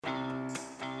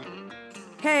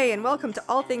Hey, and welcome to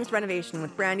All Things Renovation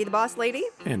with Brandy the Boss Lady.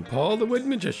 And Paul the Wood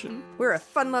Magician. We're a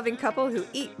fun-loving couple who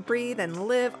eat, breathe, and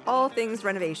live all things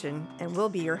renovation, and we'll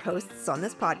be your hosts on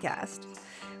this podcast.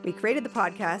 We created the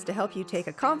podcast to help you take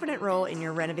a confident role in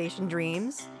your renovation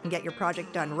dreams and get your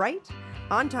project done right,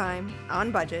 on time,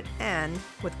 on budget, and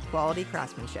with quality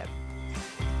craftsmanship.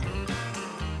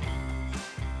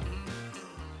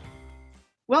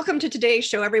 Welcome to today's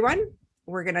show, everyone.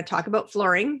 We're going to talk about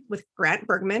flooring with Grant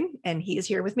Bergman, and he is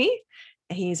here with me.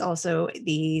 He's also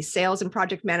the sales and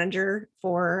project manager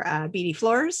for BD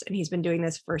Floors, and he's been doing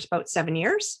this for about 7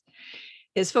 years.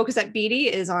 His focus at BD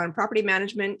is on property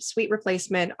management, suite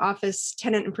replacement, office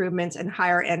tenant improvements, and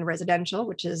higher end residential,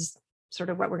 which is sort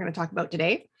of what we're going to talk about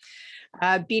today.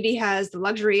 BD has the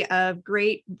luxury of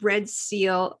great Red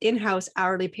Seal in-house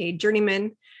hourly paid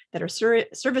journeymen that are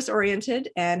service-oriented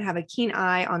and have a keen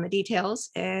eye on the details.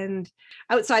 And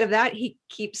outside of that, he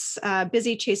keeps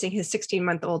busy chasing his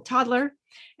 16-month-old toddler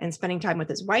and spending time with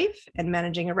his wife and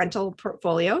managing a rental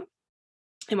portfolio.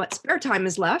 And what spare time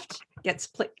is left gets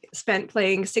spent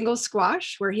playing singles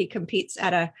squash, where he competes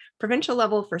at a provincial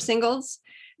level for singles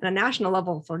and a national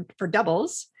level for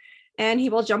doubles. And he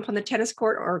will jump on the tennis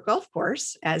court or golf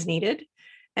course as needed.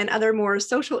 And other more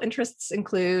social interests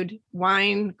include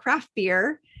wine, craft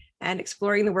beer, and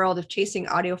exploring the world of chasing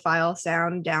audiophile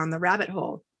sound down the rabbit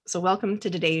hole. So welcome to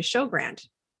today's show, Grant.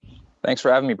 Thanks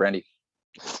for having me, Brandy.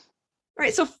 All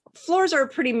right, so floors are a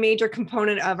pretty major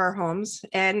component of our homes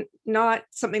and not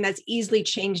something that's easily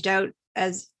changed out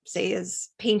as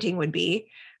painting would be,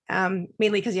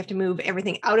 mainly because you have to move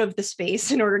everything out of the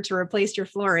space in order to replace your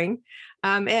flooring.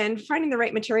 And finding the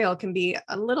right material can be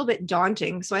a little bit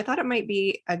daunting. So I thought it might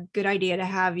be a good idea to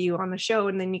have you on the show,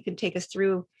 and then you can take us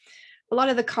through a lot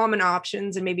of the common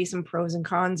options and maybe some pros and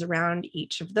cons around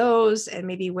each of those, and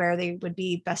maybe where they would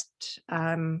be best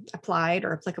applied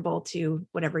or applicable to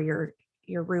whatever your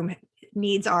room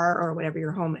needs are, or whatever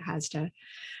your home has to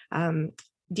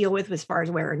deal with as far as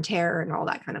wear and tear and all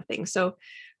that kind of thing. So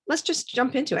let's just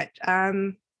jump into it.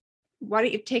 Why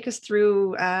don't you take us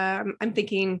through, I'm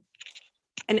thinking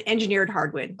an engineered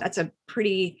hardwood. That's a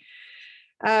pretty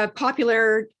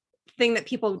popular thing that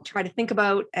people try to think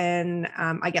about, and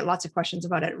I get lots of questions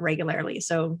about it regularly.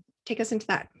 So take us into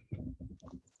that.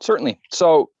 Certainly.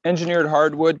 So engineered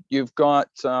hardwood, you've got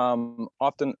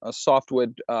often a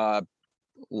softwood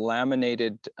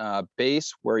laminated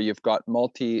base where you've got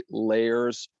multi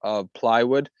layers of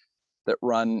plywood that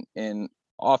run in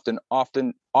often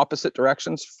opposite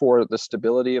directions for the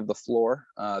stability of the floor.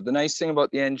 The nice thing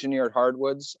about the engineered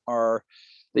hardwoods are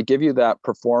they give you that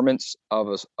performance of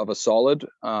a solid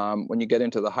when you get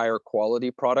into the higher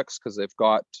quality products, because they've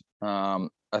got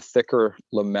a thicker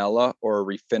lamella or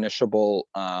refinishable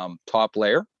top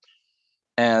layer.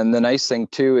 And the nice thing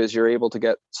too is you're able to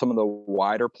get some of the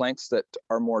wider planks that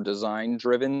are more design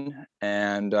driven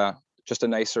and just a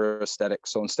nicer aesthetic.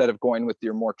 So instead of going with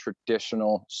your more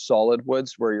traditional solid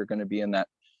woods where you're going to be in that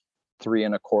 3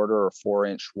 1/4 or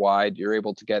 4-inch wide, you're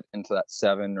able to get into that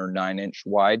 7 or 9-inch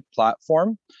wide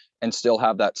platform and still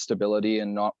have that stability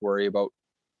and not worry about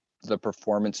the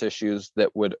performance issues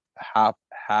that would have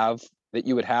that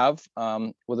you would have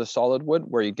with a solid wood,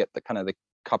 where you get the kind of the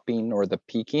cupping or the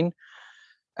peaking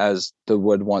as the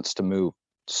wood wants to move.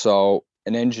 So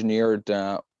an engineered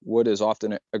wood is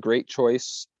often a great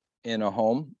choice in a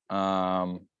home.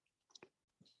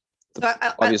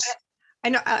 I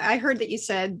know I heard that you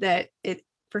said that it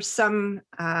for some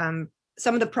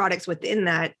of the products within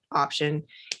that option,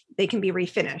 they can be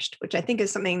refinished, which I think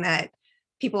is something that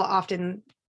people often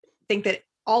think that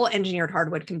all engineered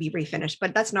hardwood can be refinished,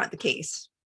 but that's not the case.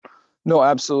 No,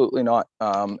 absolutely not.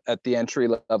 At the entry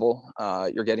level,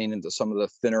 you're getting into some of the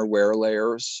thinner wear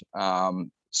layers.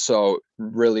 So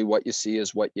really what you see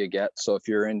is what you get. So if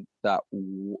you're in that,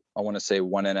 I want to say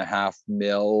 1.5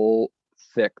 mil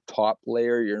thick top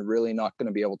layer, you're really not going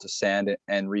to be able to sand it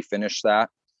and refinish that.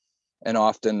 And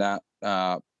often that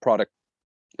product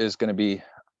is going to be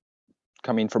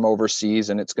coming from overseas,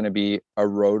 and it's going to be a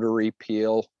rotary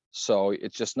peel. So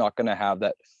it's just not going to have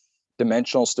that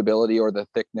dimensional stability or the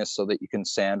thickness so that you can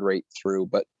sand right through.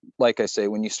 But like I say,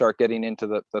 when you start getting into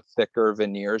the thicker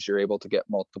veneers, you're able to get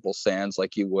multiple sands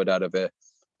like you would out of a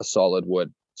solid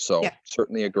wood. So yeah,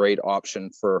 certainly a great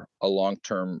option for a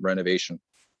long-term renovation.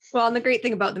 Well, and the great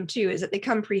thing about them too is that they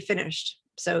come pre-finished.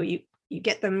 So you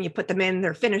get them, you put them in,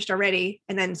 they're finished already.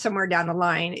 And then somewhere down the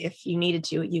line, if you needed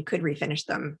to, you could refinish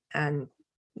them and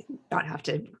not have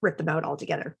to rip them out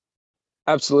altogether.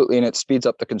 Absolutely. And it speeds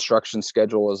up the construction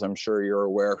schedule, as I'm sure you're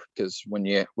aware, because when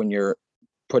you're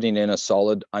putting in a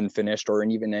solid unfinished or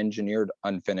an even engineered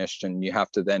unfinished, and you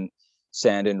have to then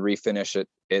sand and refinish it,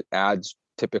 it adds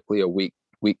typically a week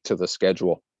to the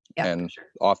schedule. Yeah, for And sure.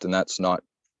 often that's not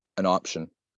an option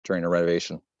during a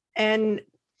renovation. And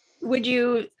would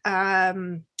you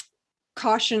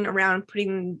caution around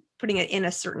putting it in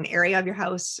a certain area of your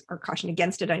house, or caution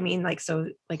against it? I mean, like, so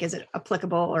like, is it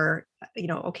applicable or,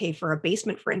 okay for a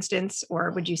basement, for instance,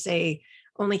 or would you say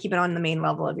only keep it on the main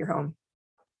level of your home?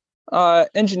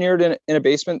 Engineered in a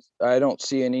basement, I don't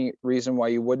see any reason why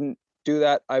you wouldn't do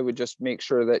that. I would just make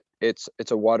sure that it's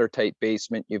a watertight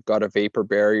basement. You've got a vapor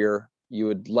barrier. You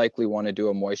would likely want to do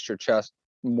a moisture test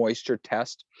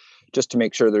just to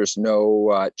make sure there's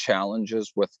no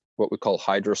challenges with what we call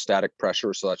hydrostatic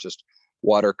pressure. So that's just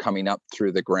water coming up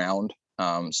through the ground.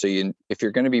 If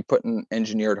you're going to be putting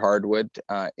engineered hardwood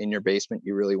in your basement,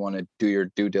 you really want to do your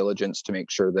due diligence to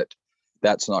make sure that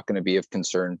that's not going to be of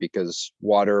concern, because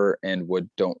water and wood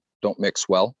don't mix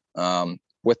well.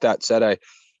 With that said,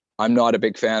 I'm not a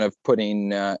big fan of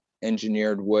putting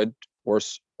engineered wood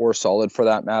or solid, for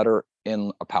that matter,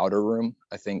 in a powder room.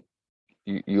 I think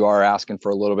you are asking for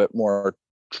a little bit more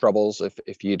troubles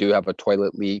if you do have a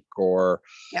toilet leak or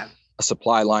Yeah. a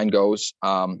supply line goes.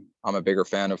 I'm a bigger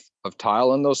fan of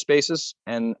tile in those spaces,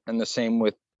 and the same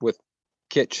with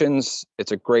kitchens.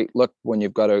 It's a great look when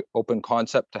you've got an open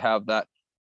concept to have that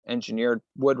engineered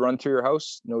wood run through your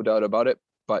house, no doubt about it.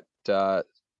 But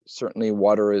certainly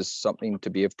water is something to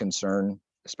be of concern,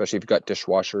 especially if you've got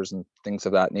dishwashers and things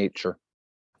of that nature.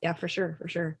 Yeah, for sure. For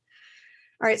sure.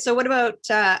 All right. So what about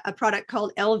a product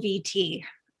called LVT,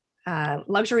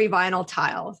 luxury vinyl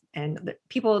tile? And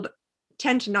people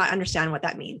tend to not understand what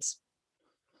that means.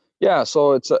 Yeah,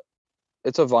 so it's a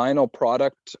vinyl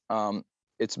product.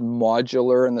 It's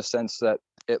modular in the sense that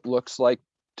it looks like,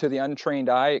 to the untrained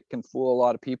eye, it can fool a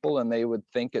lot of people and they would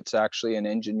think it's actually an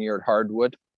engineered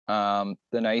hardwood. The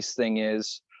nice thing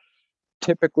is,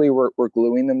 typically we're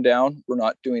gluing them down. We're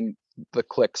not doing the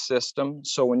click system.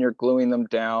 So when you're gluing them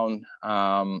down,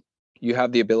 you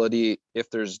have the ability, if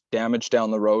there's damage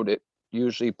down the road,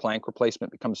 usually plank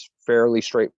replacement becomes fairly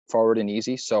straightforward and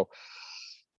easy. So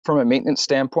from a maintenance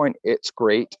standpoint, it's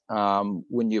great.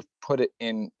 When you put it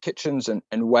in kitchens and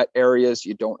wet areas,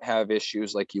 you don't have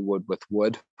issues like you would with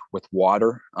wood, with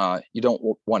water. You don't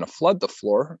want to flood the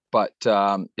floor, but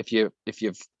if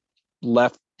you've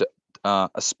left a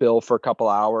spill for a couple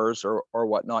hours or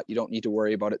whatnot, you don't need to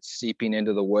worry about it seeping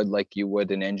into the wood like you would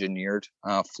an engineered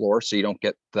floor. So you don't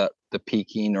get the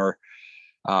peaking or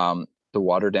the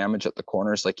water damage at the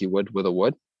corners like you would with a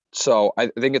wood. So I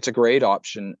think it's a great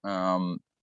option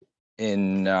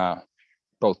in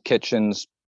both kitchens,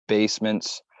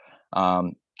 basements.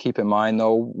 Keep in mind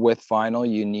though, with vinyl,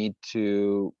 you need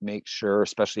to make sure,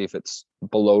 especially if it's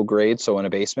below grade, so in a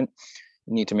basement,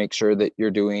 you need to make sure that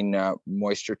you're doing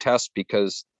moisture tests,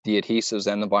 because the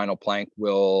adhesives and the vinyl plank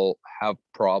will have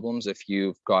problems if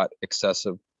you've got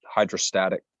excessive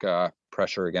hydrostatic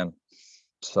pressure again.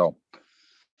 So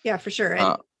yeah, for sure.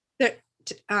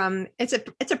 And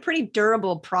it's a pretty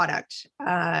durable product,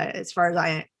 as far as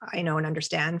I know and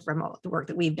understand from all the work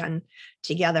that we've done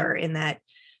together, in that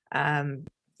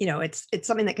it's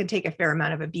something that can take a fair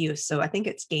amount of abuse. So I think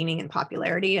it's gaining in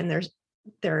popularity, and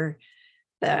the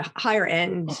higher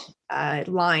end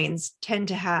lines tend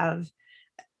to have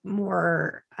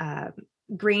more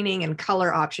graining and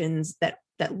color options that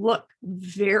look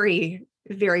very,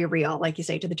 very real, like you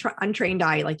say, to the untrained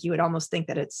eye. Like, you would almost think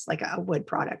that it's like a wood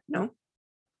product. No?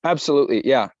 Absolutely.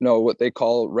 Yeah. No, what they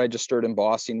call registered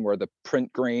embossing, where the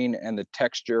print grain and the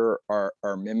texture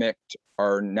are mimicked,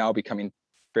 are now becoming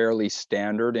fairly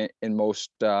standard in most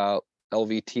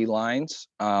LVT lines.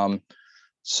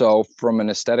 So from an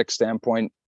aesthetic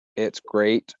standpoint, it's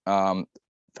great. From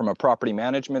a property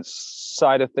management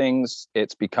side of things,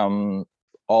 it's become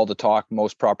all the talk.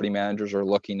 Most property managers are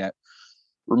looking at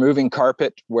removing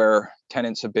carpet where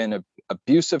tenants have been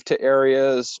abusive to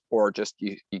areas, or just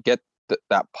you get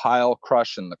that pile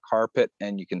crush in the carpet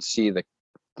and you can see the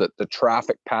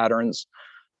traffic patterns.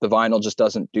 The vinyl just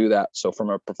doesn't do that. So from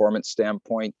a performance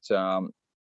standpoint,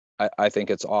 I think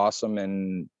it's awesome,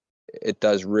 and it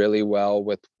does really well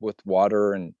with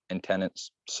water and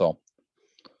tenants. So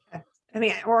I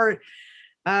mean, or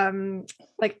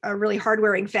like a really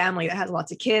hard-wearing family that has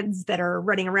lots of kids that are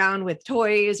running around with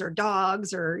toys or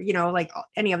dogs, or like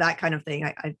any of that kind of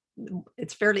thing.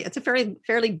 It's a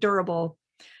fairly durable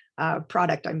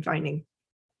product, I'm finding.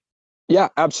 Yeah,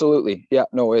 absolutely. Yeah,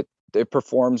 no, it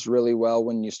performs really well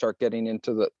when you start getting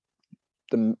into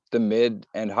the mid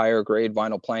and higher grade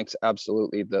vinyl planks.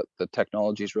 Absolutely, the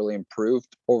technology's really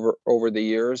improved over the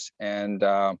years, and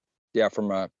yeah,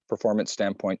 from a performance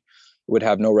standpoint, would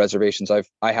have no reservations.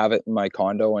 I have it in my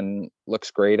condo and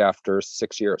looks great after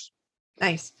 6 years.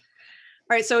 Nice.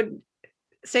 All right, so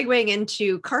segueing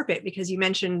into carpet, because you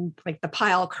mentioned like the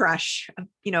pile crush,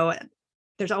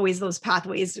 there's always those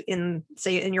pathways in,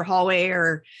 say, in your hallway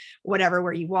or whatever,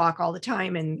 where you walk all the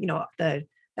time. And,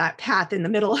 that path in the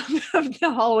middle of the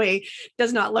hallway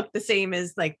does not look the same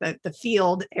as like the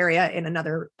field area in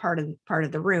another part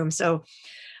of the room. So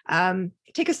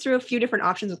take us through a few different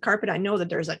options with carpet. I know that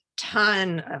there's a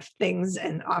ton of things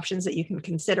and options that you can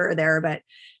consider there, but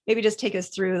maybe just take us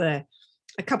through a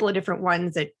couple of different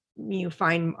ones that you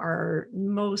find are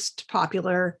most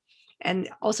popular, and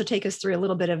also take us through a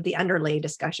little bit of the underlay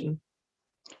discussion.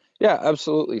 Yeah,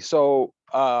 absolutely. So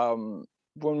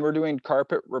when we're doing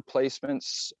carpet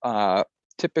replacements,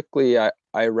 typically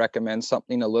I recommend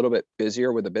something a little bit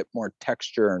busier with a bit more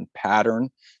texture and pattern,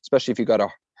 especially if you got a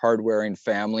hard-wearing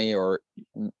family, or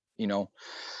you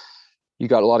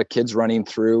got a lot of kids running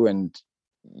through, and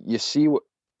you see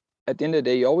at the end of the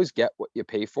day, you always get what you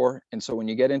pay for. And so when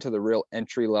you get into the real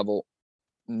entry level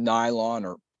nylon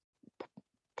or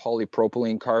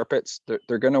polypropylene carpets,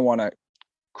 they're going to want to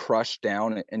crush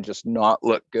down and just not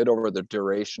look good over the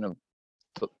duration of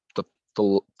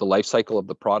the life cycle of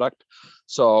the product.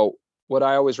 So what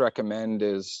I always recommend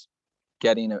is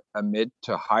getting a mid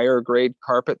to higher grade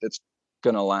carpet that's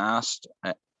going to last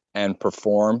and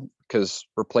perform, because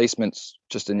replacement's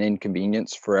just an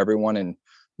inconvenience for everyone, and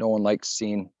no one likes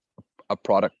seeing a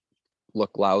product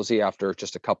look lousy after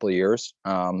just a couple of years.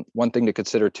 One thing to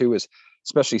consider too is,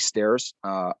 especially stairs.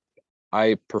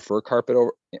 I prefer carpet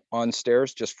on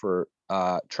stairs just for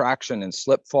traction and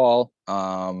slip fall.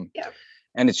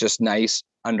 And it's just nice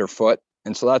underfoot.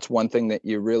 And so that's one thing that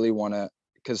you really want to,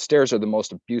 because stairs are the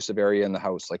most abusive area in the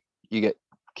house. Like, you get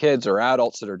kids or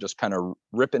adults that are just kind of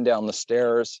ripping down the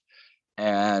stairs,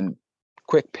 and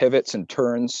quick pivots and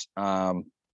turns.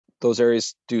 Those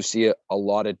areas do see a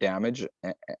lot of damage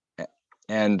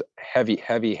and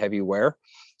heavy wear.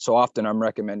 So often I'm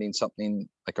recommending something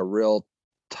like a real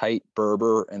tight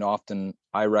Berber, and often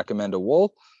I recommend a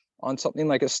wool on something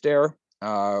like a stair,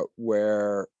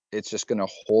 where it's just going to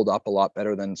hold up a lot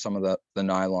better than some of the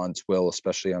nylons will,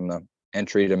 especially on the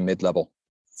entry to mid-level.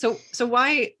 So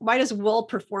why does wool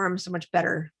perform so much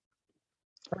better?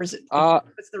 Or is it,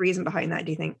 what's the reason behind that,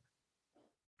 do you think?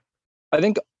 I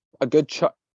think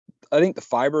I think the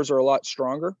fibers are a lot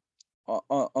stronger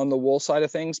on the wool side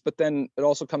of things, but then it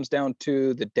also comes down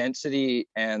to the density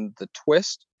and the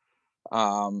twist.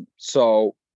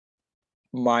 So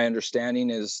my understanding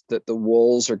is that the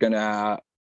wools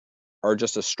are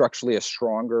just structurally a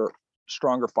stronger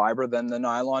fiber than the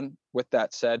nylon. With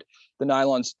that said, the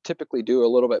nylons typically do a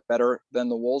little bit better than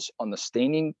the wools on the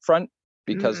staining front,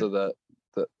 because of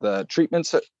the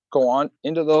treatments that go on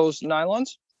into those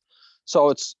nylons. So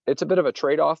it's a bit of a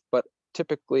trade-off, but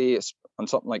typically on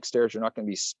something like stairs, you're not going to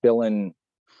be spilling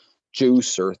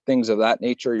juice or things of that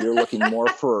nature. You're looking more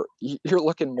for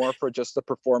just the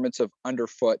performance of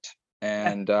underfoot,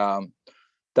 and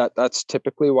that's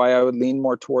typically why I would lean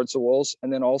more towards the wools.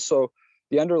 And then also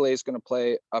the underlay is going to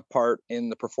play a part in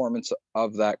the performance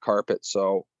of that carpet.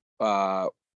 So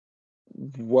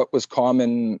what was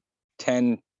common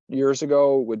 10 years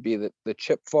ago would be the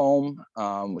chip foam,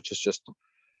 which is just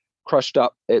crushed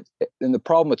up. And the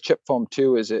problem with chip foam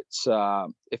too is it's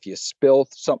if you spill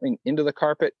something into the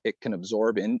carpet, it can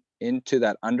absorb into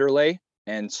that underlay.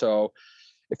 And so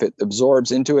if it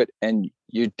absorbs into it and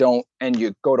you go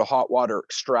to hot water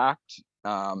extract,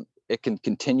 it can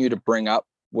continue to bring up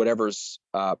whatever's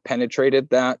penetrated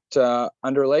that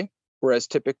underlay. Whereas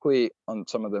typically on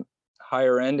some of the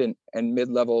higher end and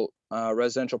mid-level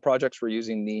residential projects, we're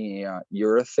using the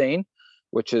urethane,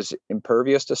 which is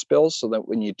impervious to spills, so that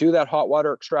when you do that hot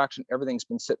water extraction, everything's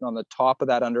been sitting on the top of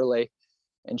that underlay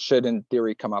and should in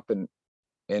theory come up in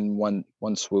one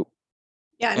swoop.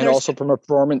 Yeah, and also from a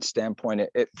performance standpoint,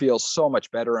 it feels so much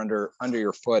better under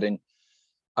your foot. And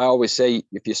I always say,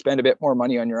 if you spend a bit more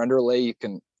money on your underlay, you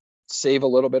can save a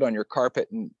little bit on your carpet.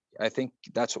 And I think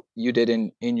that's what you did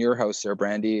in your house there,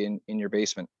 Brandy, in your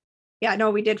basement. Yeah, no,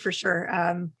 we did for sure.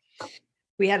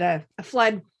 We had a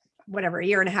flood, a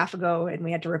year and a half ago, and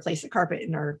we had to replace the carpet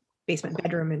in our basement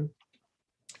bedroom. And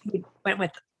we went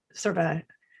with sort of a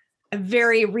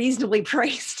very reasonably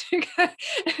priced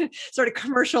sort of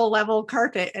commercial level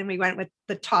carpet. And we went with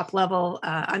the top level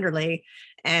underlay,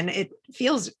 and it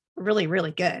feels really,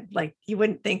 really good. Like, you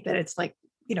wouldn't think that it's like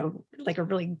a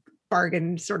really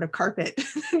bargain sort of carpet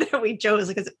that we chose,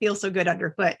 because it feels so good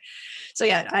underfoot. So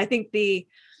yeah, I think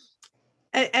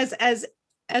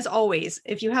as always,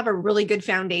 if you have a really good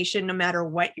foundation, no matter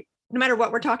what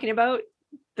we're talking about,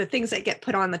 the things that get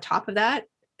put on the top of that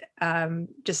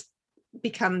just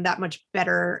become that much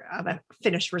better of a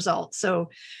finished result. So,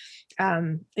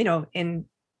 in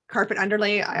carpet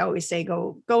underlay, I always say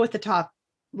go with the top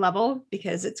level,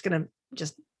 because it's going to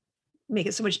just make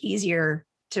it so much easier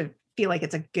to feel like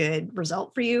it's a good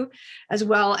result for you, as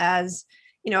well as,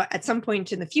 at some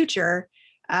point in the future,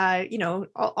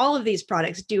 all of these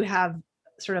products do have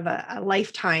sort of a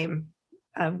lifetime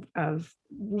of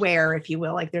wear, if you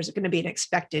will. Like there's going to be an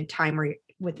expected time where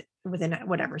within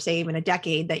whatever, say even a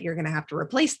decade, that you're going to have to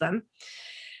replace them.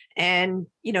 And,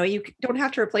 you don't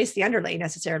have to replace the underlay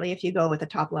necessarily. If you go with a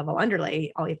top level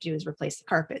underlay, all you have to do is replace the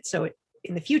carpet. So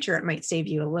in the future, it might save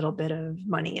you a little bit of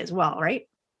money as well, right?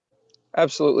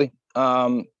 Absolutely.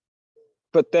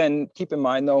 But then keep in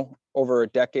mind though, over a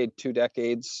decade, 2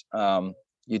 decades,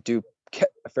 you do get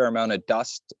a fair amount of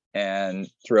dust and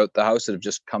throughout the house that have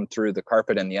just come through the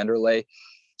carpet and the underlay.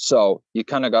 So you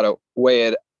kind of got to weigh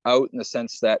it out in the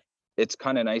sense that it's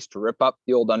kind of nice to rip up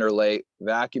the old underlay,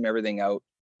 vacuum everything out,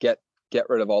 get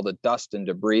rid of all the dust and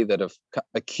debris that have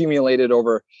accumulated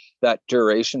over that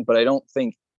duration. But I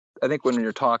think when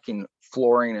you're talking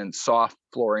flooring and soft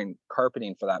flooring,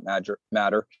 carpeting for that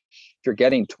matter, if you're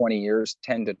getting 20 years,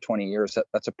 10 to 20 years,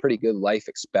 that's a pretty good life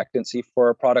expectancy for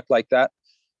a product like that.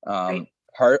 Right.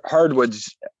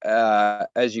 Hardwoods,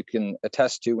 as you can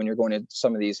attest to when you're going to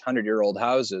some of these 100-year-old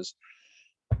houses,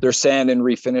 they're sand and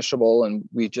refinishable. And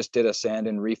we just did a sand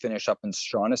and refinish up in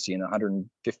Shaughnessy in a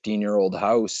 115-year-old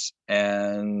house,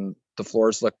 and the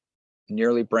floors look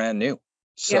nearly brand new.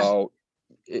 So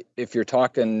if you're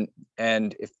talking,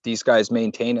 and if these guys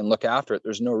maintain and look after it,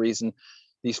 there's no reason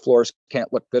these floors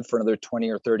can't look good for another 20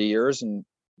 or 30 years. And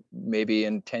maybe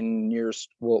in 10 years,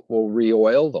 we'll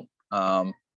re-oil them.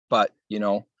 But,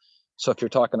 so if you're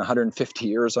talking 150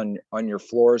 years on your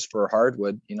floors for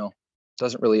hardwood,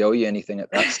 doesn't really owe you anything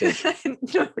at that stage.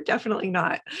 No, definitely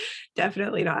not.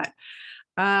 Definitely not.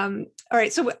 All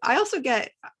right. So I also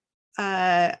get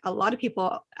a lot of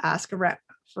people ask around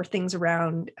for things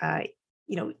around,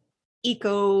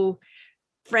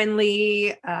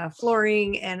 eco-friendly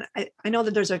flooring. And I know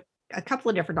that there's a couple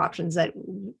of different options that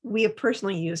we have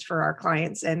personally used for our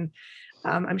clients. And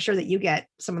I'm sure that you get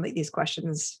some of these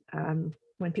questions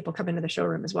when people come into the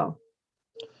showroom as well.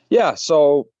 Yeah,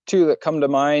 so 2 that come to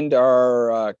mind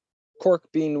are cork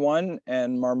being one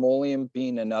and marmoleum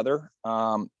being another.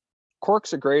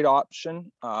 Cork's a great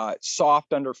option. It's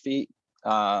soft under feet.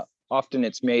 Often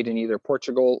it's made in either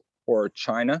Portugal or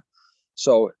China.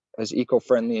 So as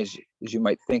eco-friendly as you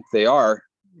might think they are,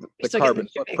 the carbon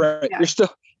footprint,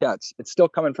 it's still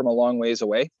coming from a long ways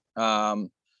away.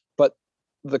 But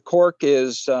the cork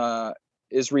is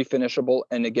refinishable.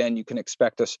 And again, you can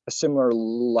expect a similar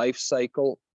life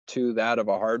cycle to that of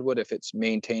a hardwood if it's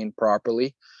maintained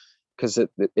properly, because it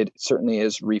certainly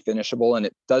is refinishable, and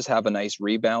it does have a nice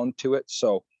rebound to it.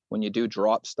 So when you do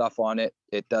drop stuff on it,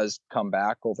 it does come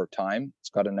back over time. It's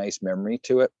got a nice memory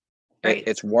to it. Right.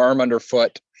 It's warm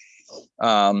underfoot.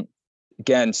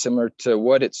 Again, similar to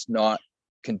wood, it's not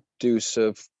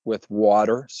conducive with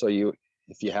water. So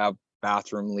if you have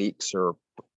bathroom leaks or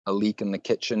a leak in the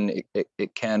kitchen,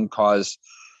 it can cause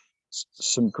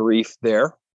some grief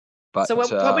there. But so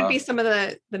what would be some of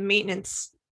the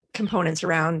maintenance components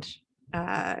around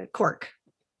cork?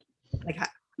 Like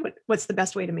what's the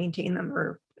best way to maintain them,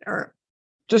 or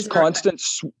just constant?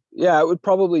 It would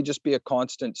probably just be a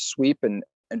constant sweep and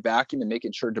vacuum, and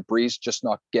making sure debris is just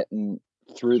not getting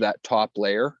through that top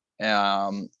layer,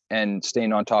 and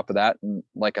staying on top of that, and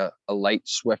like a light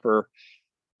Swiffer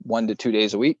 1 to 2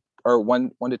 days a week, or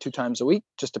one to 2 times a week,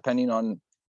 just depending on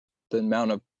the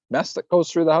amount of mess that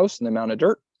goes through the house and the amount of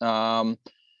dirt.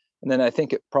 And then I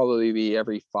think it probably be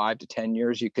every 5 to 10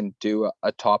 years you can do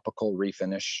a topical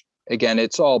refinish. Again,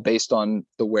 it's all based on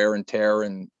the wear and tear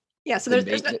and so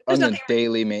there's the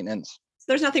daily maintenance.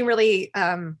 There's nothing really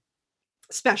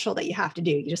special that you have to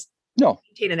do. You just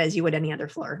maintain it as you would any other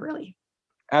floor, really.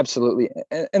 Absolutely.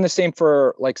 And the same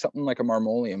for like something like a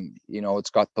marmoleum. It's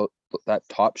got that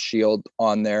top shield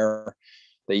on there.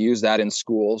 They use that in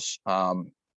schools.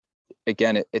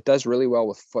 Again, it does really well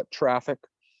with foot traffic.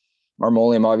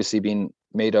 Marmoleum obviously being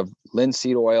made of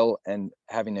linseed oil and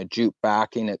having a jute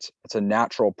backing. It's a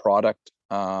natural product.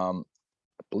 I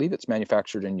believe it's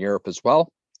manufactured in Europe as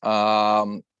well.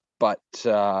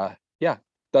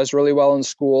 Does really well in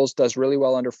schools, does really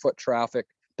well under foot traffic,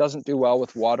 doesn't do well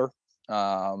with water.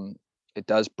 It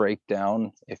does break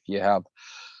down if you have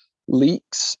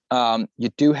leaks. You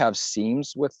do have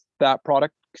seams with that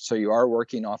product. So you are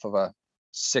working off of a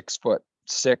 6'6"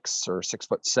 or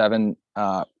 6'7"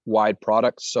 wide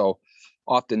product. So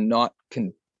often not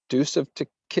conducive to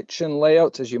kitchen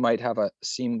layouts, as you might have a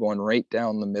seam going right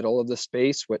down the middle of the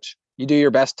space, which you do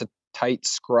your best to tight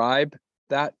scribe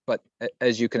that. But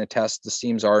as you can attest, the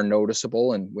seams are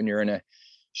noticeable. And when you're in a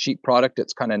sheet product,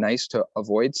 it's kind of nice to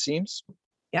avoid seams.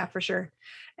 Yeah, for sure.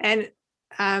 And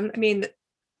I mean,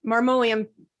 Marmoleum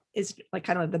is like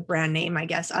kind of the brand name, I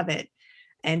guess, of it.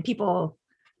 And people,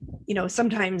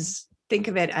 sometimes think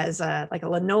of it as like a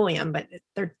linoleum, but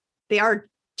they are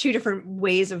two different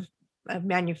ways of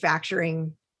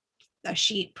manufacturing a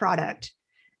sheet product.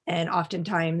 And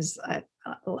oftentimes a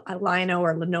lino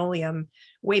or linoleum,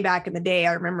 way back in the day,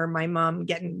 I remember my mom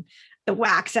getting the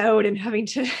wax out and having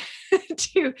to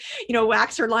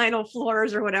wax her lino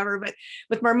floors or whatever. But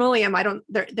with Marmoleum,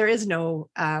 there is no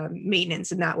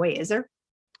maintenance in that way, is there?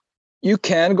 You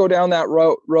can go down that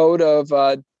road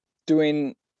of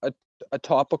doing a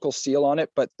topical seal on it,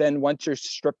 but then once you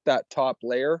strip that top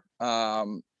layer,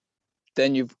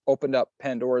 then you've opened up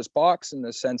Pandora's box in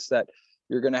the sense that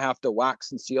you're going to have to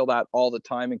wax and seal that all the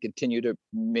time and continue to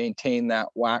maintain that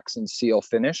wax and seal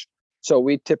finish. So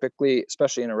we typically,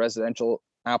 especially in a residential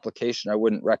application, I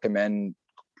wouldn't recommend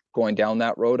going down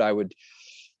that road. I would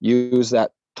use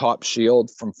that top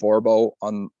shield from Forbo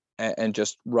and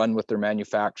just run with their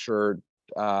manufactured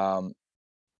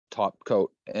top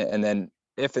coat. And then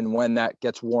if and when that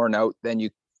gets worn out, then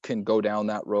you can go down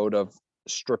that road of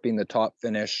stripping the top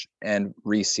finish and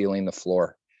resealing the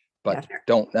floor. But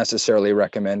don't necessarily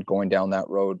recommend going down that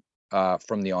road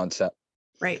from the onset.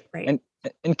 Right.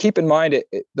 And keep in mind,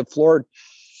 the floor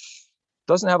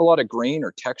doesn't have a lot of grain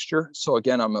or texture. So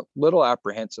again, I'm a little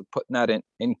apprehensive putting that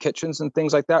in kitchens and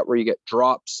things like that, where you get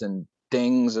drops and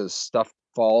dings as stuff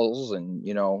falls. And,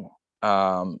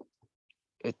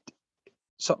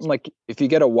 something like if you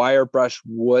get a wire brush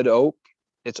wood oak,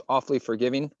 it's awfully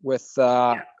forgiving with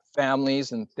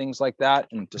families and things like that.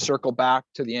 And to circle back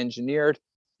to the engineered,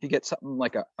 you get something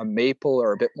like a maple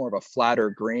or a bit more of a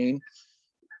flatter grain,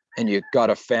 and you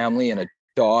got a family and a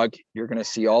dog, you're going to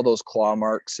see all those claw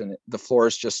marks, and the floor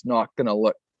is just not going to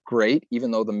look great.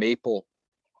 Even though the maple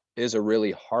is a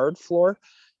really hard floor,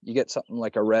 you get something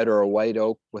like a red or a white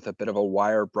oak with a bit of a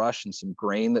wire brush and some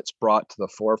grain that's brought to the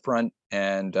forefront,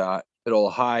 and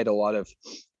it'll hide a lot of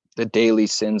the daily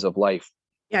sins of life.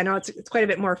 Yeah, no, it's quite a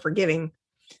bit more forgiving.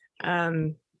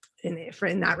 In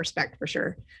that respect, for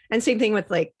sure. And same thing with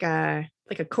like a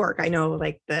cork. I know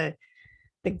like the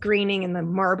graining and the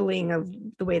marbling of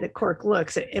the way the cork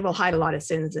looks, it will hide a lot of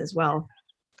sins as well.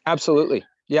 Absolutely.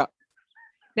 Yeah.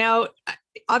 Now,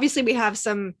 obviously we have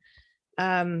some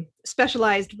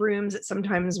specialized rooms that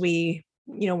sometimes we,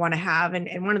 want to have.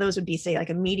 And one of those would be, say, like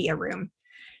a media room.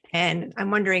 And I'm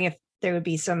wondering if there would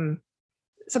be something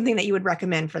that you would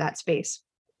recommend for that space.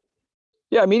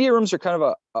 Yeah, media rooms are kind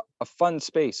of a fun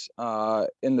space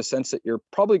in the sense that you're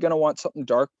probably going to want something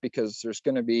dark because there's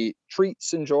going to be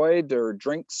treats enjoyed or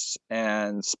drinks,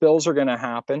 and spills are going to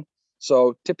happen.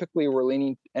 So typically we're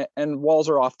leaning, and walls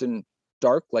are often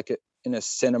dark, like in a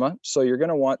cinema. So you're going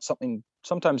to want something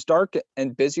sometimes dark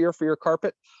and busier for your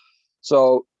carpet.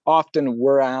 So often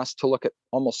we're asked to look at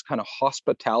almost kind of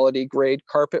hospitality grade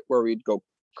carpet, where we'd go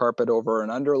carpet over an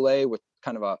underlay with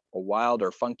kind of a wild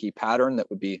or funky pattern that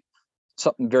would be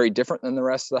something very different than the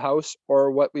rest of the house. Or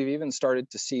what we've even started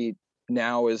to see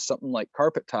now is something like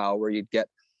carpet tile, where you'd get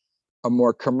a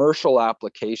more commercial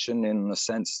application, in the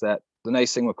sense that the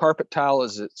nice thing with carpet tile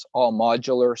is it's all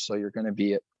modular. So you're going to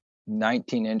be at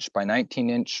 19 inch by 19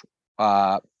 inch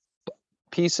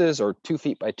pieces, or 2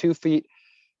 feet by 2 feet.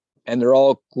 And they're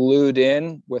all glued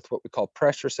in with what we call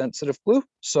pressure sensitive glue.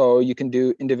 So you can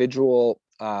do individual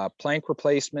plank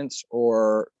replacements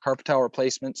or carpet tile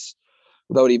replacements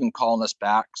without even calling us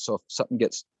back. So if something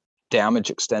gets damaged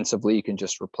extensively, you can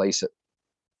just replace it.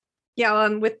 Yeah,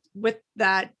 with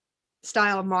that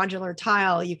style of modular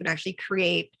tile, you can actually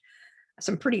create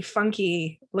some pretty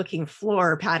funky looking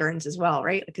floor patterns as well,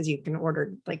 right? Because you can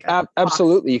order like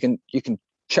absolutely. You can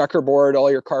checkerboard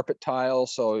all your carpet tile.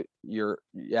 So you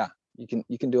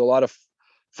can do a lot of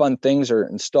fun things, or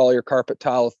install your carpet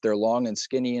tile if they're long and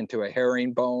skinny into a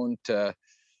herringbone to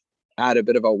add a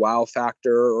bit of a wow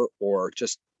factor, or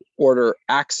just order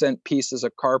accent pieces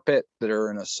of carpet that are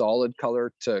in a solid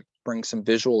color to bring some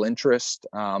visual interest.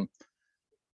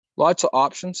 Lots of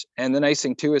options. And the nice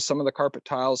thing too is some of the carpet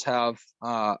tiles have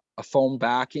a foam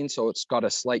backing, so it's got a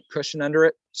slight cushion under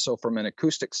it. So from an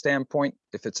acoustic standpoint,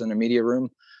 if it's in a media room,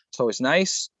 it's always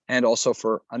nice. And also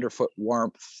for underfoot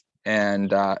warmth,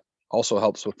 and also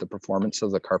helps with the performance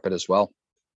of the carpet as well.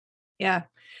 Yeah.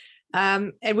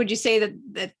 And would you say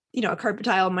that a carpet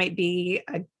tile might be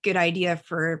a good idea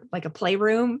for like a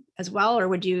playroom as well? Or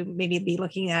would you maybe be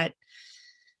looking at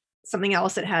something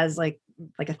else that has like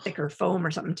a thicker foam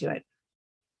or something to it?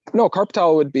 No, carpet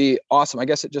tile would be awesome. I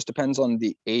guess it just depends on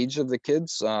the age of the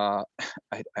kids. I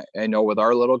know with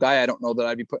our little guy, I don't know that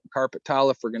I'd be putting carpet tile.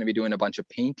 If we're going to be doing a bunch of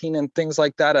painting and things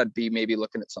like that, I'd be maybe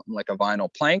looking at something like a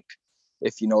vinyl plank.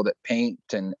 If you know that paint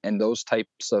and those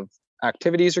types of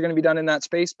activities are going to be done in that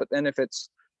space. But then if it's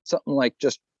something like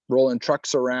just rolling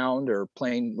trucks around or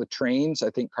playing with trains, I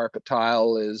think carpet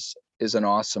tile is an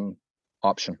awesome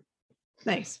option.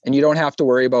 Nice. And you don't have to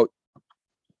worry about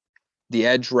the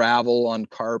edge ravel on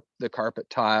the carpet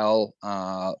tile.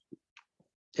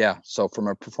 Yeah, so from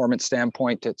a performance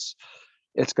standpoint, it's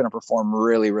going to perform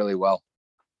really, really well.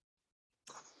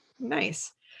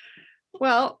 Nice.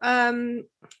 Well, I'm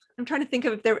trying to think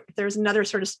of if there's another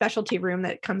sort of specialty room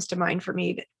that comes to mind for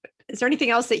me. Is there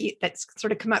anything else that's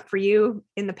sort of come up for you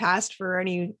in the past for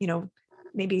any,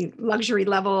 maybe luxury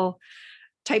level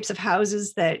types of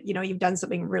houses that, you've done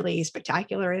something really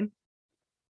spectacular in?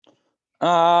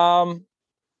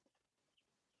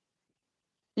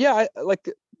 Yeah,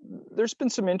 there's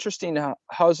been some interesting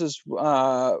houses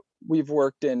we've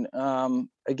worked in.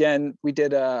 Again,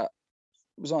 it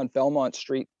was on Belmont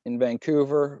Street in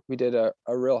Vancouver. We did a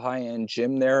real high-end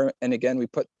gym there. And again, we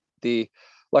put the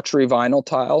luxury vinyl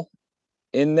tile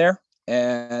in there,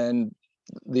 and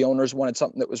the owners wanted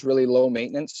something that was really low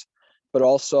maintenance, but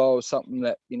also something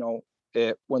that,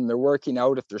 when they're working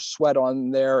out, if there's sweat on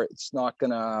there, it's not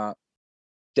gonna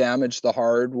damage the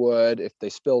hardwood. If they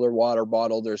spill their water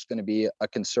bottle, there's going to be a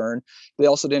concern. They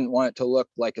also didn't want it to look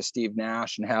like a Steve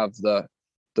Nash and have the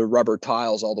rubber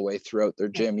tiles all the way throughout their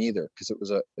gym either, because it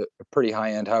was a pretty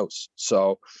high-end house.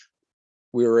 So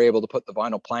we were able to put the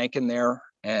vinyl plank in there,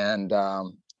 and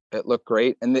it looked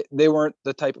great. And they weren't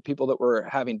the type of people that were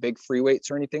having big free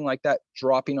weights or anything like that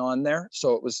dropping on there.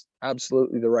 So it was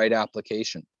absolutely the right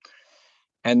application.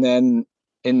 And then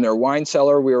in their wine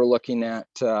cellar, we were looking at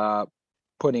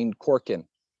putting cork in.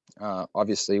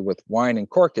 Obviously with wine and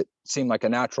cork, it seemed like a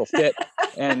natural fit.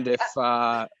 And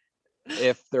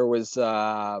if there was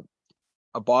a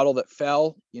bottle that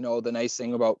fell, the nice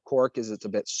thing about cork is it's a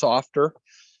bit softer.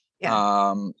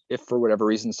 Yeah. If for whatever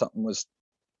reason something was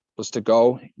to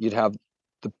go, you'd have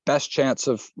the best chance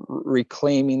of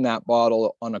reclaiming that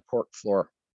bottle on a cork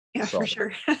floor. Yeah, so. For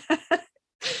sure.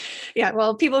 Yeah,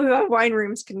 well, people who have wine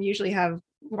rooms can usually have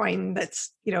wine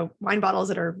that's, wine bottles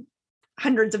that are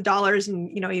hundreds of dollars, and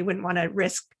you wouldn't want to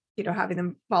risk having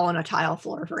them fall on a tile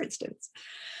floor, for instance.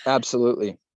 Absolutely.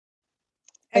 Excellent.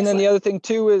 And then the other thing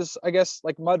too is, I guess,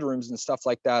 like mud rooms and stuff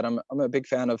like that, I'm a big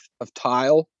fan of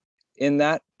tile in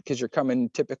that, because you're coming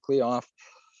typically off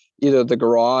either the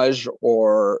garage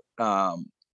or off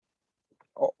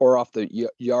the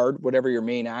yard, whatever your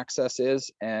main access is,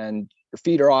 and your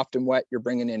feet are often wet, you're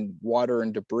bringing in water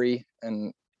and debris,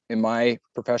 and in my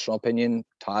professional opinion,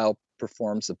 tile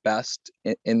performs the best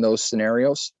in those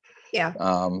scenarios. Yeah.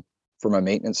 From a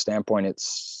maintenance standpoint,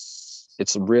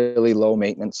 it's really low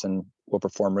maintenance and will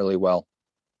perform really well.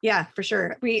 Yeah, for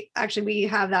sure. We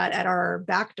have that at our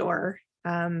back door,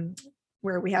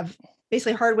 where we have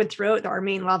basically hardwood throughout our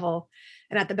main level.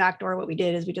 And at the back door, what we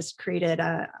did is we just created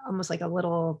almost like a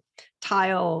little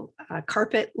tile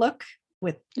carpet look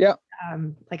with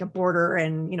like a border,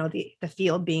 and the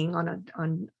field being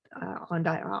on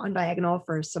diagonal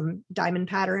for some diamond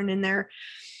pattern in there.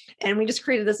 And we just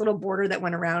created this little border that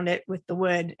went around it with the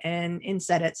wood and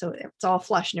inset it, so it's all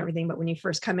flush and everything. But when you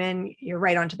first come in, you're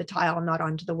right onto the tile, not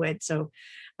onto the wood. So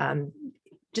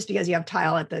just because you have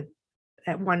tile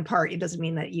at one part, it doesn't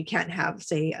mean that you can't have,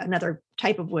 say, another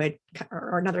type of wood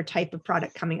or another type of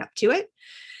product coming up to it.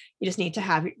 You just need to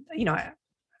have,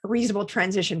 a reasonable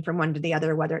transition from one to the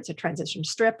other, whether it's a transition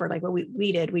strip or like what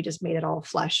we did, we just made it all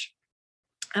flush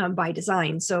by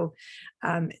design. So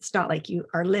it's not like you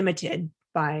are limited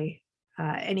by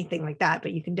anything like that,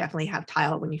 but you can definitely have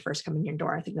tile when you first come in your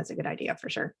door. I think that's a good idea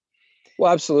for sure.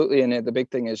 Well, absolutely. And the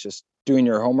big thing is just doing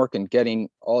your homework and getting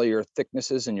all your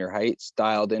thicknesses and your heights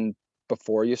dialed in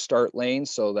before you start laying,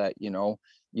 so that you know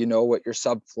what your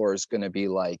subfloor is going to be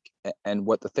like, and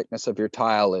what the thickness of your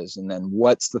tile is, and then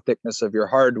what's the thickness of your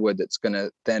hardwood that's going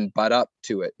to then butt up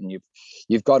to it. And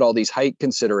you've got all these height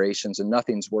considerations, and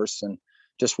nothing's worse than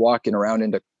just walking around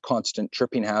into constant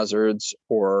tripping hazards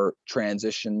or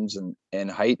transitions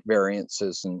and height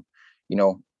variances. And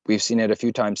we've seen it a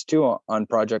few times too on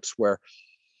projects where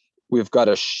we've got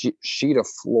a sheet of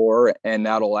floor and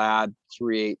that'll add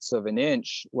 3/8 of an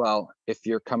inch. Well, if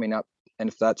you're coming up, and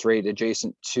if that's right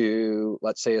adjacent to,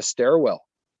 let's say, a stairwell,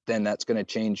 then that's going to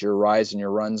change your rise and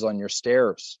your runs on your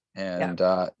stairs, and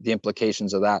the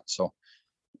implications of that. So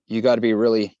you got to be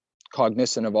really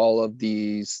cognizant of all of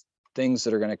these things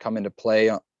that are going to come into play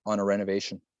on a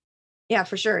renovation. Yeah,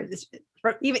 for sure.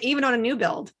 Even on a new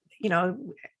build,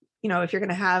 if you're going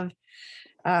to have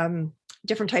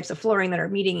different types of flooring that are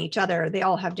meeting each other, they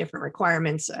all have different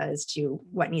requirements as to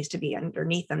what needs to be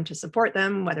underneath them to support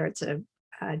them, whether it's a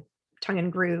tongue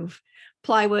and groove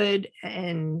plywood,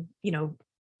 and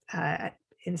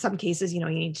in some cases, you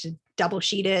need to double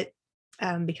sheet it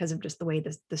because of just the way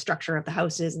the structure of the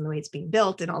house is and the way it's being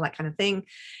built and all that kind of thing.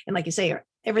 And like you say,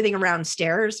 everything around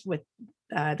stairs with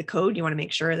the code, you want to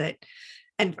make sure that,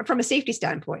 and from a safety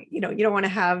standpoint, you don't want to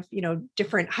have,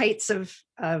 different heights of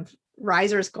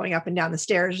risers going up and down the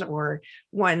stairs, or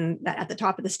one that at the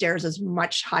top of the stairs is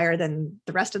much higher than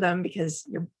the rest of them, because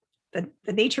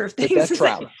the nature of things is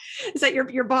that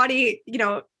your body,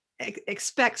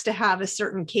 expects to have a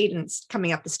certain cadence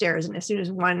coming up the stairs. And as soon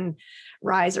as one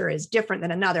riser is different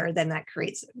than another, then that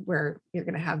creates where you're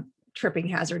going to have tripping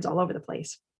hazards all over the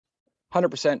place.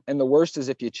 100%. And the worst is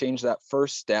if you change that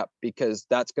first step, because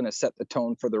that's going to set the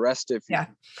tone for the rest of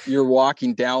you're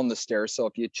walking down the stairs. So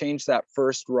if you change that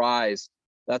first rise,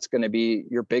 that's going to be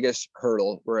your biggest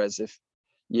hurdle. Whereas if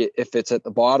it's at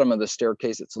the bottom of the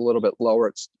staircase, it's a little bit lower.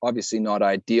 It's obviously not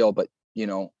ideal, but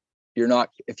you're not,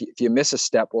 if you miss a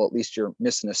step, well, at least you're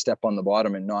missing a step on the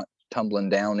bottom and not tumbling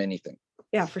down anything.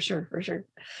 Yeah, for sure. All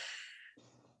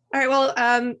right.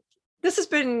 Well, this has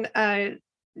been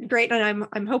great. And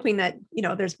I'm hoping that,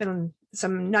 there's been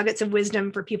some nuggets of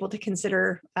wisdom for people to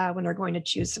consider when they're going to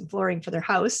choose some flooring for their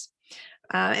house.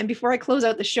 And before I close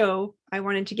out the show, I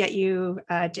wanted to get you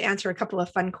to answer a couple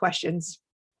of fun questions.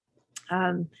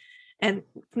 And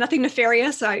nothing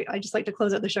nefarious. I just like to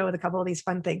close out the show with a couple of these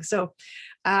fun things. So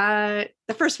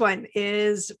the first one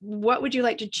is, what would you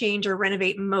like to change or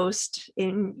renovate most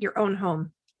in your own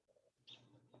home?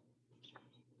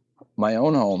 My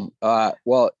own home.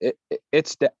 Well,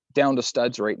 it's down to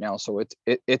studs right now. So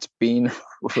it's being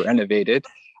renovated.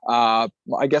 I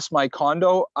guess my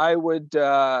condo, I would,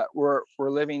 we're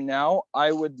living now,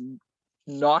 I would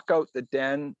knock out the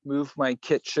den, move my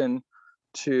kitchen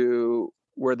to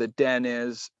where the den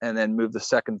is, and then move the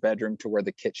second bedroom to where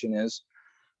the kitchen is.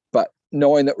 But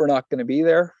knowing that we're not going to be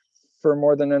there for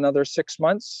more than another 6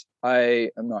 months, I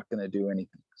am not going to do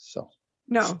anything. So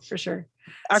no, for sure.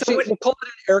 Actually, we'll call it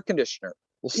an air conditioner.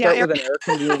 We'll start with an air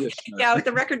conditioner. Yeah, with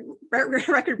the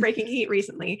record-breaking heat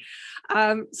recently.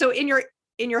 So in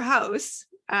your house,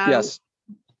 yes,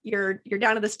 you're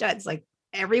down to the studs like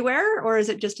everywhere, or is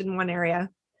it just in one area?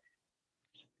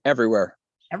 Everywhere.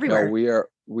 Everywhere. No,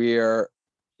 we are.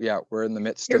 Yeah, we're in the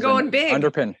midst. You're going big.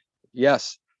 Underpin.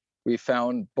 Yes, we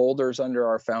found boulders under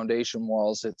our foundation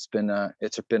walls. It's been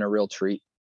a real treat.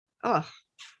 Oh,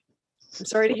 I'm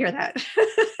sorry to hear that.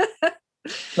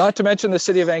 Not to mention the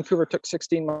city of Vancouver took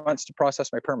 16 months to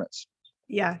process my permits.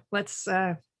 Yeah, let's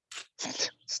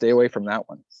stay away from that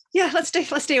one. Yeah, let's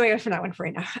stay away from that one for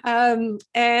right now.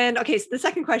 And okay, so the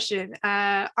second question,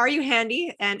 are you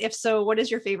handy? And if so, what is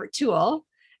your favorite tool?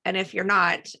 And if you're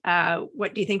not,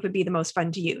 what do you think would be the most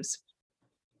fun to use?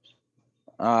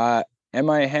 Am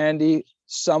I handy?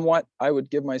 Somewhat. I would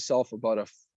give myself about a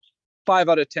 5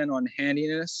 out of 10 on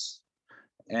handiness.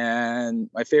 And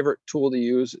my favorite tool to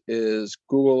use is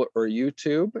Google or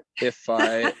YouTube if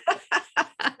I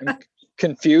am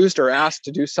confused or asked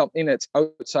to do something that's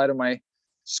outside of my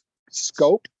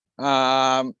scope.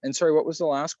 And sorry, what was the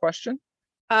last question?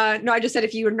 No, I just said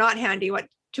if you were not handy, what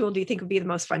tool do you think would be the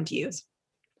most fun to use?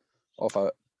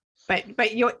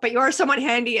 But you are somewhat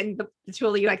handy, and the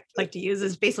tool you like to use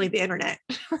is basically the internet.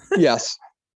 Yes.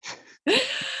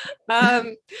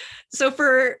 So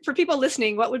for people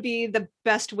listening, what would be the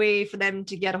best way for them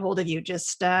to get a hold of you?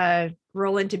 Just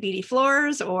roll into BD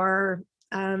Floors, or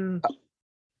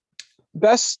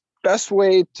best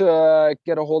way to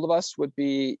get a hold of us would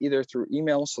be either through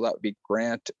email. So that would be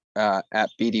Grant at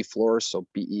BD Floors, so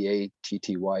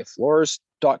BEATTY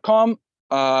floors.com.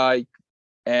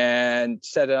 And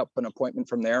set up an appointment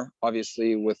from there.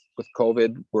 Obviously, with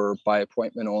COVID, we're by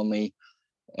appointment only.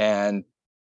 And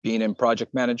being in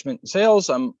project management and sales,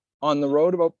 I'm on the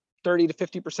road about 30 to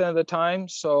 50% of the time.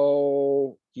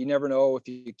 So you never know if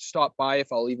you stop by,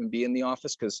 if I'll even be in the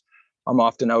office, because I'm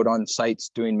often out on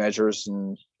sites doing measures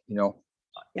and,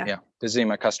 visiting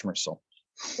my customers. So.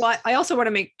 Well, I also want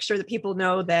to make sure that people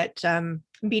know that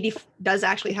BD does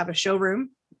actually have a showroom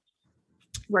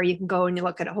where you can go and you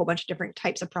look at a whole bunch of different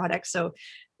types of products. So,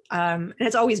 and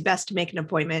it's always best to make an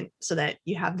appointment so that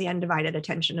you have the undivided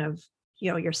attention of,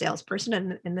 your salesperson.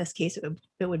 And in this case,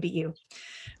 it would be you.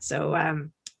 So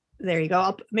there you go.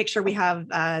 I'll make sure we have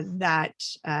that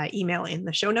email in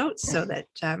the show notes so that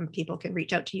people can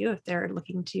reach out to you if they're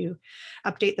looking to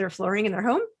update their flooring in their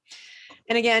home.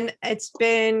 And again, it's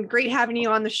been great having you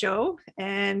on the show.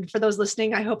 And for those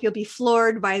listening, I hope you'll be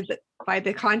floored by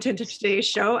the content of today's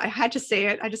show. I had to say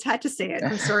it. I just had to say it.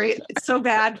 I'm sorry. It's so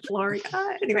bad, flooring.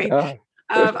 Anyway,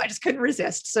 I just couldn't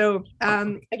resist. So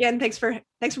again, thanks for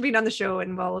being on the show,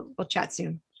 and we'll chat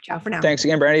soon. Ciao for now. Thanks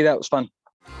again, Brandy. That was fun.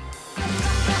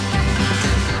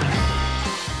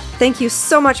 Thank you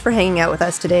so much for hanging out with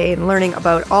us today and learning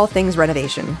about all things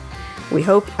renovation. We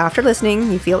hope after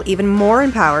listening, you feel even more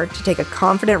empowered to take a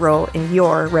confident role in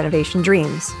your renovation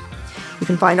dreams. You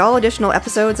can find all additional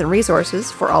episodes and resources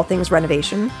for All Things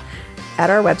Renovation at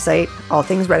our website,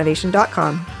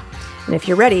 allthingsrenovation.com. And if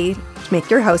you're ready to make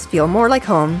your house feel more like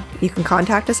home, you can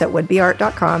contact us at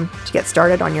woodbeart.com to get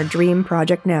started on your dream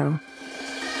project now.